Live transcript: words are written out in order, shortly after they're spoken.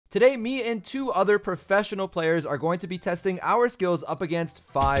Today, me and 2 other professional players are going to be testing our skills up against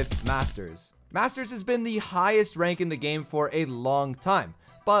 5 Masters. Masters has been the highest rank in the game for a long time.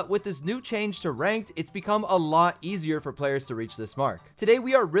 But with this new change to ranked, it's become a lot easier for players to reach this mark. Today,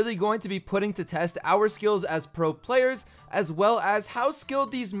 we are really going to be putting to test our skills as pro players, as well as how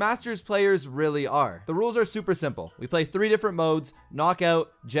skilled these Masters players really are. The rules are super simple. We play 3 different modes: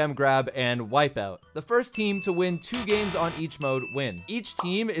 Knockout, Gem Grab, and Wipeout. The first team to win 2 games on each mode win. Each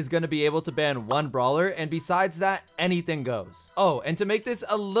team is going to be able to ban 1 brawler, and besides that, anything goes. Oh, and to make this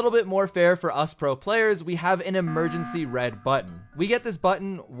a little bit more fair for us pro players, we have an emergency red button. We get this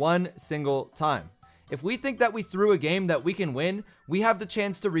button 1 single time. If we think that we threw a game that we can win, we have the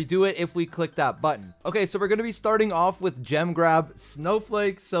chance to redo it if we click that button. Okay, so we're going to be starting off with Gem Grab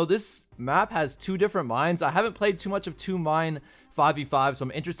Snowflake. So this map has 2 different mines. I haven't played too much of 2 mine 5v5, so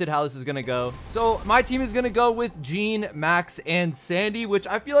I'm interested how this is going to go. So my team is going to go with Gene, Max, and Sandy, which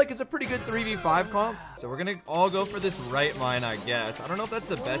I feel like is a pretty good 3v5 comp. So we're going to all go for this right mine, I guess. I don't know if that's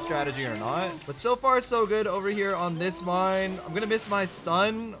the best strategy or not, but so far so good over here on this mine. I'm going to miss my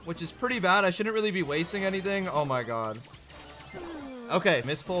stun, which is pretty bad. I shouldn't really be wasting anything. Oh my god. Okay,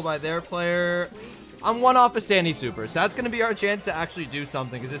 mispull by their player. I'm 1 off a Sandy Super, so that's going to be our chance to actually do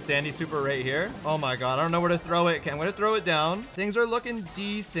something. Is this Sandy Super right here? Oh my god, I don't know where to throw it. Okay, I'm going to throw it down. Things are looking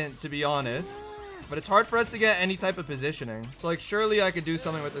decent, to be honest, but it's hard for us to get any type of positioning. So, like, surely I could do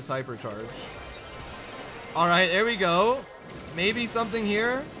something with this hypercharge. All right, there we go. Maybe something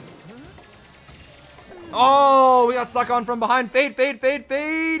here. Oh, we got stuck on from behind. Fade, fade, fade,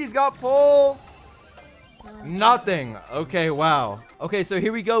 fade. He's got pull. Nothing. Okay, wow. Okay, so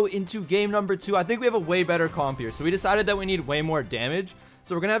here we go into game number 2. I think we have a way better comp here. So we decided that we need way more damage.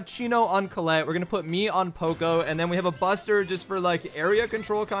 So we're going to have Chino on Colette. We're going to put me on Poco. And then we have a Buster just for, like, area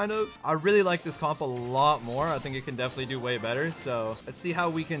control, kind of. I really like this comp a lot more. I think it can definitely do way better. So let's see how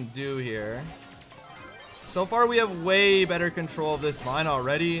we can do here. So far, we have way better control of this mine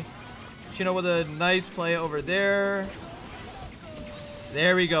already. Chino with a nice play over there.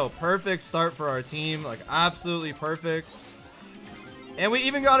 There we go. Perfect start for our team. Like, absolutely perfect. And we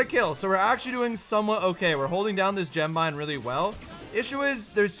even got a kill. So we're actually doing somewhat okay. We're holding down this gem mine really well. Issue is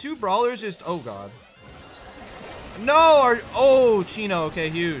there's 2 brawlers just... Oh, God. No! Oh, Chino. Okay,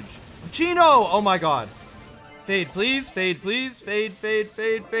 huge. Chino! Oh, my God. Fade, please. Fade, please. Fade, fade,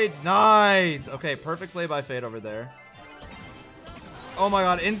 fade, fade. Nice. Okay, perfect play by Fade over there. Oh, my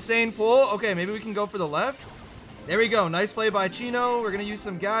God. Insane pull. Okay, maybe we can go for the left. There we go. Nice play by Chino. We're going to use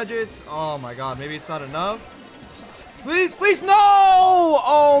some gadgets. Oh, my God. Maybe it's not enough. Please, please. No!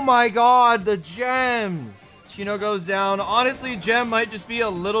 Oh, my God. The gems. Chino goes down. Honestly, gem might just be a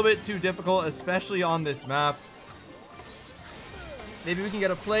little bit too difficult, especially on this map. Maybe we can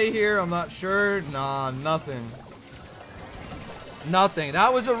get a play here. I'm not sure. Nah, nothing. Nothing.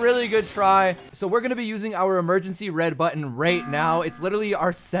 That was a really good try. So we're going to be using our emergency red button right now. It's literally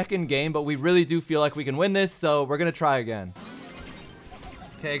our 2nd game, but we really do feel like we can win this, so we're going to try again.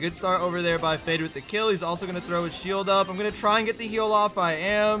 Okay, good start over there by Fade with the kill. He's also going to throw his shield up. I'm going to try and get the heal off. I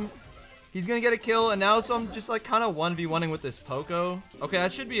am. He's going to get a kill, and now so I'm just like kind of 1v1ing with this Poco. Okay,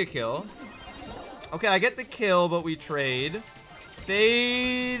 that should be a kill. Okay, I get the kill, but we trade.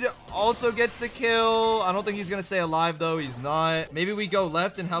 Fade also gets the kill. I don't think he's going to stay alive, though. He's not. Maybe we go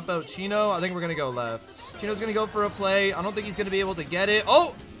left and help out Chino. I think we're going to go left. Chino's going to go for a play. I don't think he's going to be able to get it.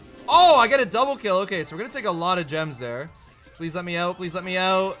 Oh! Oh, I get a double kill. Okay, so we're going to take a lot of gems there. Please let me out. Please let me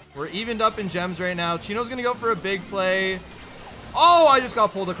out. We're evened up in gems right now. Chino's going to go for a big play. Oh, I just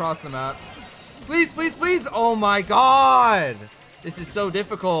got pulled across the map. Please, please, please. Oh, my God. This is so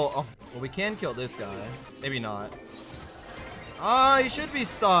difficult. Oh, well, we can kill this guy. Maybe not. He should be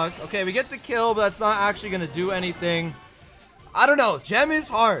stuck. Okay, we get the kill, but that's not actually going to do anything. I don't know. Gem is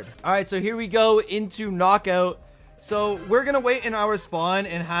hard. All right, so here we go into knockout. So we're going to wait in our spawn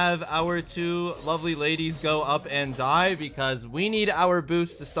and have our 2 lovely ladies go up and die because we need our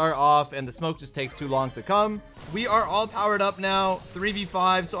boost to start off and the smoke just takes too long to come. We are all powered up now,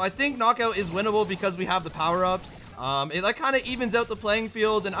 3v5. So I think knockout is winnable because we have the power-ups. It like kind of evens out the playing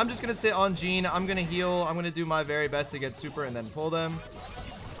field, and I'm just going to sit on Gene. I'm going to heal. I'm going to do my very best to get super and then pull them.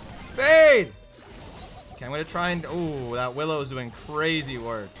 Fade! Okay, I'm going to try and... Oh, that Willow is doing crazy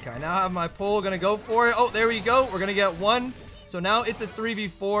work. Okay, I now have my pull. Going to go for it. Oh, there we go. We're going to get 1. So now it's a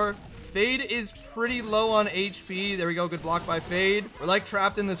 3v4. Fade is pretty low on HP. There we go. Good block by Fade. We're like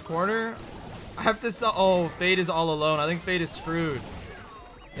trapped in this corner. I have to sell... Oh, Fade is all alone. I think Fade is screwed.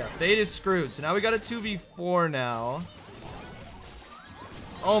 Yeah, Fade is screwed. So now we got a 2v4 now.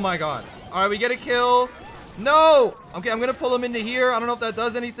 Oh my god. All right, we get a kill. No! Okay, I'm going to pull him into here. I don't know if that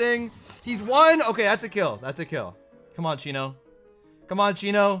does anything. He's 1. Okay, that's a kill. That's a kill. Come on, Chino. Come on,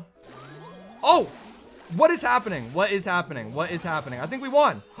 Chino. Oh, what is happening? What is happening? What is happening? I think we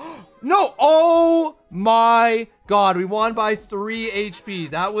won. No. Oh my God. We won by 3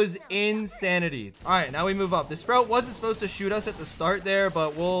 HP. That was insanity. All right, now we move up. The Sprout wasn't supposed to shoot us at the start there,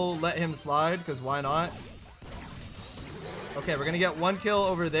 but we'll let him slide because why not? Okay, we're going to get 1 kill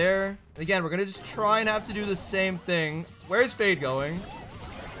over there. Again, we're going to just try and have to do the same thing. Where's Fade going?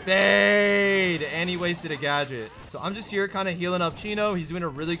 Fade! And he wasted a gadget. So I'm just here kind of healing up Chino. He's doing a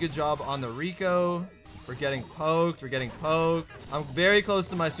really good job on the Rico. We're getting poked. We're getting poked. I'm very close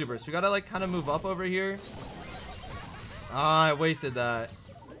to my super. So we got to like kind of move up over here. Ah, I wasted that.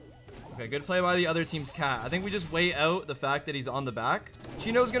 Okay, good play by the other team's cat. I think we just wait out the fact that he's on the back.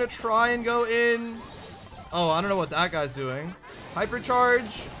 Chino's going to try and go in. Oh, I don't know what that guy's doing.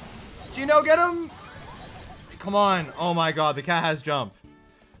 Hypercharge. Chino, get him. Come on. Oh my God, the cat has jump.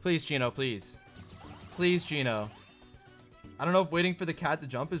 Please, Chino, please. Please, Chino. I don't know if waiting for the cat to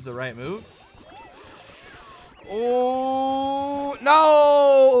jump is the right move. Oh, no.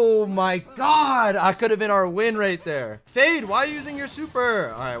 Oh my God. I could have been our win right there. Fade, why are you using your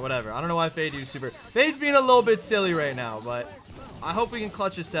super? All right, whatever. I don't know why Fade used super. Fade's being a little bit silly right now, but I hope we can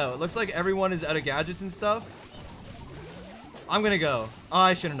clutch this out. It looks like everyone is out of gadgets and stuff. I'm going to go. Oh,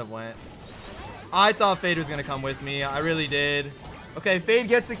 I shouldn't have went. I thought Fade was going to come with me. I really did. Okay, Fade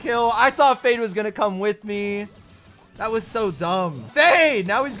gets a kill. I thought Fade was going to come with me. That was so dumb. Fade!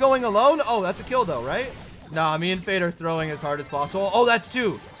 Now he's going alone? Oh, that's a kill though, right? Nah, me and Fade are throwing as hard as possible. Oh, that's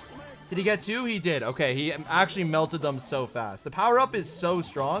 2. Did he get 2? He did. Okay, he actually melted them so fast. The power-up is so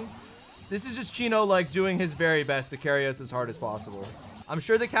strong. This is just Chino, like, doing his very best to carry us as hard as possible. I'm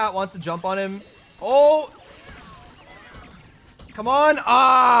sure the cat wants to jump on him. Oh! Come on!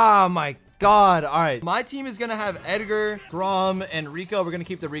 Ah, my God. All right. My team is going to have Edgar, Grom, and Rico. We're going to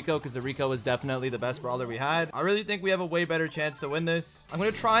keep the Rico because the Rico is definitely the best brawler we had. I really think we have a way better chance to win this. I'm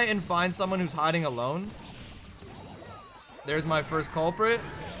going to try and find someone who's hiding alone. There's my first culprit.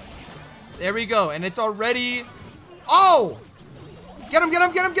 There we go. And it's already... Oh! Get him, get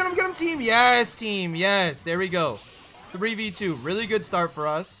him, get him, get him, get him, team. Yes, team. Yes. There we go. 3v2. Really good start for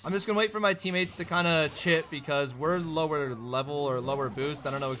us. I'm just going to wait for my teammates to kind of chip because we're lower level or lower boost.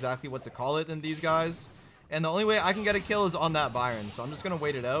 I don't know exactly what to call it than these guys. And the only way I can get a kill is on that Byron. So I'm just going to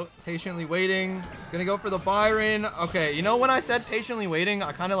wait it out. Patiently waiting. Going to go for the Byron. Okay. You know, when I said patiently waiting,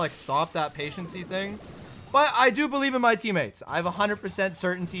 I kind of like stopped that patiency thing. But I do believe in my teammates. I have 100%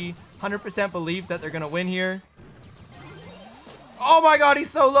 certainty, 100% belief that they're going to win here. Oh my God, he's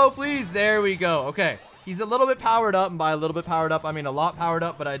so low, please. There we go. Okay. He's a little bit powered up, and by a little bit powered up, I mean a lot powered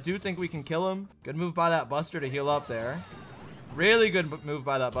up, but I do think we can kill him. Good move by that Buster to heal up there. Really good move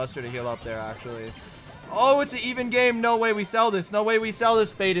by that Buster to heal up there, actually. Oh, it's an even game. No way we sell this. No way we sell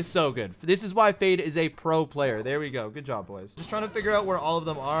this. Fade is so good. This is why Fade is a pro player. There we go. Good job, boys. Just trying to figure out where all of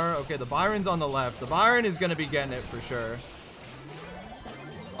them are. Okay, the Byron's on the left. The Byron is going to be getting it for sure.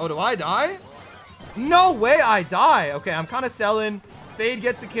 Oh, do I die? No way I die. Okay, I'm kind of selling. Fade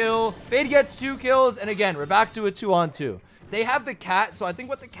gets a kill. Fade gets 2 kills. And again, we're back to a 2-on-2. They have the cat. So I think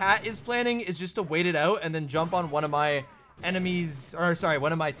what the cat is planning is just to wait it out and then jump on one of my enemies, or sorry,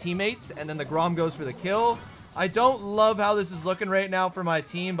 one of my teammates. And then the Grom goes for the kill. I don't love how this is looking right now for my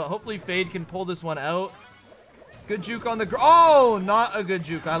team, but hopefully Fade can pull this one out. Good juke on the Oh, not a good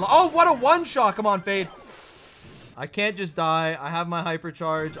juke. Oh, what a one-shot. Come on, Fade. I can't just die. I have my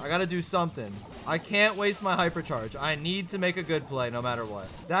hypercharge. I got to do something. I can't waste my hypercharge. I need to make a good play no matter what.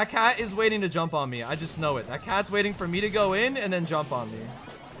 That cat is waiting to jump on me. I just know it. That cat's waiting for me to go in and then jump on me.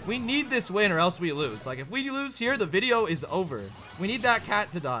 We need this win or else we lose. Like, if we lose here, the video is over. We need that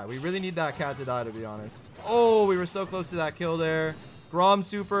cat to die. We really need that cat to die, to be honest. Oh, we were so close to that kill there. Grom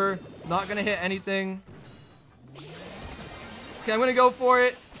super. Not going to hit anything. Okay, I'm going to go for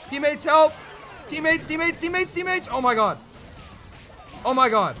it. Teammates, help. Teammates, teammates, teammates, teammates. Oh, my God. Oh, my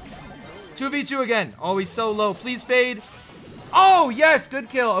God. 2v2 again. Oh, he's so low. Please Fade. Oh, yes. Good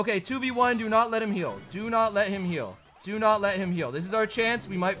kill. Okay, 2v1. Do not let him heal. Do not let him heal. Do not let him heal. This is our chance.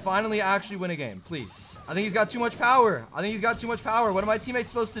 We might finally actually win a game. Please. I think he's got too much power. I think he's got too much power. What are my teammates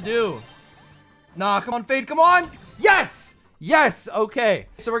supposed to do? Nah, come on, Fade. Come on. Yes. Yes. Okay.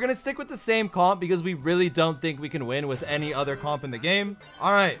 So we're going to stick with the same comp because we really don't think we can win with any other comp in the game.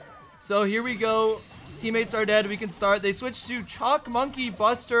 All right. So here we go. Teammates are dead. We can start. They switched to Chuck, Monkey,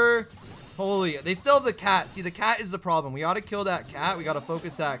 Buster. Holy. They still have the cat. See, the cat is the problem. We got to kill that cat. We got to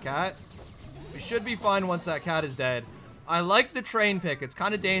focus that cat. We should be fine once that cat is dead. I like the train pick. It's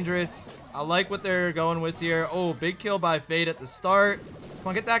kind of dangerous. I like what they're going with here. Oh, big kill by Fade at the start. Come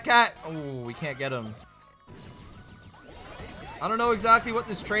on, get that cat. Oh, we can't get him. I don't know exactly what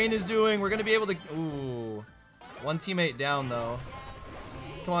this train is doing. We're going to be able to... Ooh. One teammate down, though.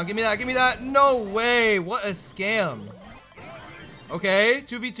 Come on, give me that, give me that. No way. What a scam. Okay,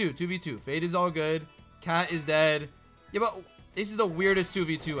 2v2, 2v2. Fade is all good. Cat is dead. Yeah, but this is the weirdest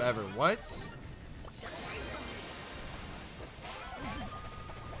 2v2 ever. What?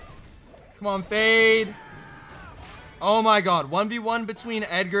 Come on, Fade. Oh my god. 1v1 between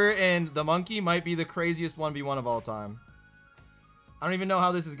Edgar and the monkey might be the craziest 1v1 of all time. I don't even know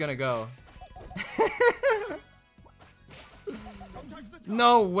how this is gonna go.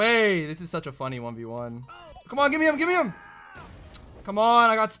 No way. This is such a funny 1v1. Come on, give me him, give me him. Come on,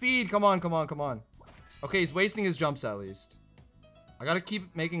 I got speed. Come on, come on, come on. Okay, he's wasting his jumps at least. I gotta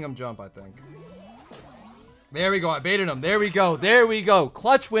keep making him jump, I think. There we go. I baited him. There we go. There we go.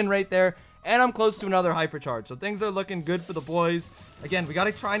 Clutch win right there. And I'm close to another hypercharge. So things are looking good for the boys. Again, we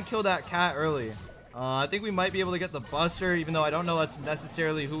gotta try and kill that cat early. I think we might be able to get the Buster, even though I don't know that's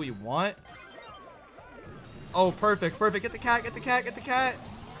necessarily who we want. Oh, perfect, perfect. Get the cat, get the cat, get the cat.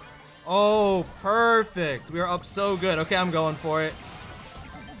 Oh, perfect. We are up so good. Okay, I'm going for it.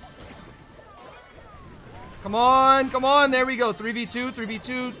 Come on, come on. There we go. 3v2,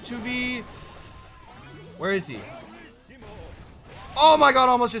 3v2, 2v. Where is he? Oh my god,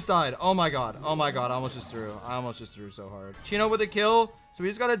 almost just died. Oh my god. Oh my god, I almost just threw. I almost just threw so hard. Chino with a kill. So we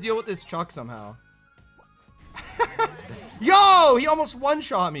just gotta deal with this Chuck somehow. Yo, he almost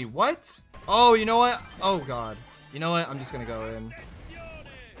one-shot me. What? Oh, you know what? Oh god. You know what? I'm just gonna go in.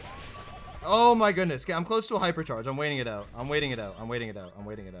 Oh my goodness. Okay, I'm close to a hypercharge. I'm waiting it out. I'm waiting it out. I'm waiting it out. I'm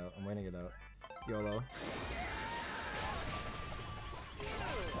waiting it out. I'm waiting it out. YOLO.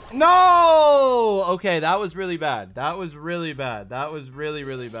 No! Okay, that was really bad. That was really bad. That was really,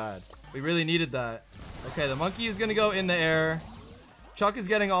 really bad. We really needed that. Okay, the monkey is gonna go in the air. Chuck is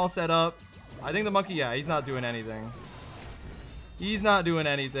getting all set up. I think the monkey, yeah, he's not doing anything. He's not doing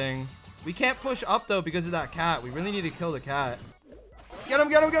anything. We can't push up, though, because of that cat. We really need to kill the cat. Get him,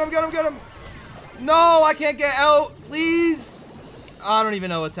 get him, get him, get him, get him. No, I can't get out. Please. I don't even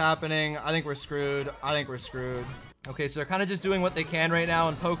know what's happening. I think we're screwed. I think we're screwed. Okay, so they're kind of just doing what they can right now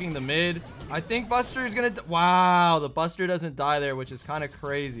and poking the mid. I think Buster is going to... Wow, the Buster doesn't die there, which is kind of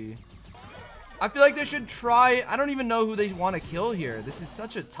crazy. I feel like they should try... I don't even know who they want to kill here. This is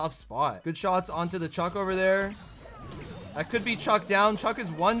such a tough spot. Good shots onto the Chuck over there. That could be Chuck down. Chuck is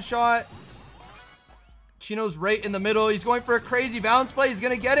one shot. Chino's right in the middle. He's going for a crazy bounce play. He's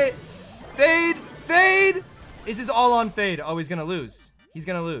going to get it. Fade. Fade. This is all on Fade. Oh, he's going to lose. He's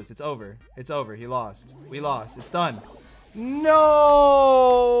going to lose. It's over. It's over. He lost. We lost. It's done. No,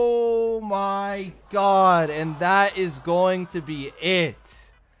 my God. And that is going to be it.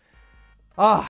 Ah,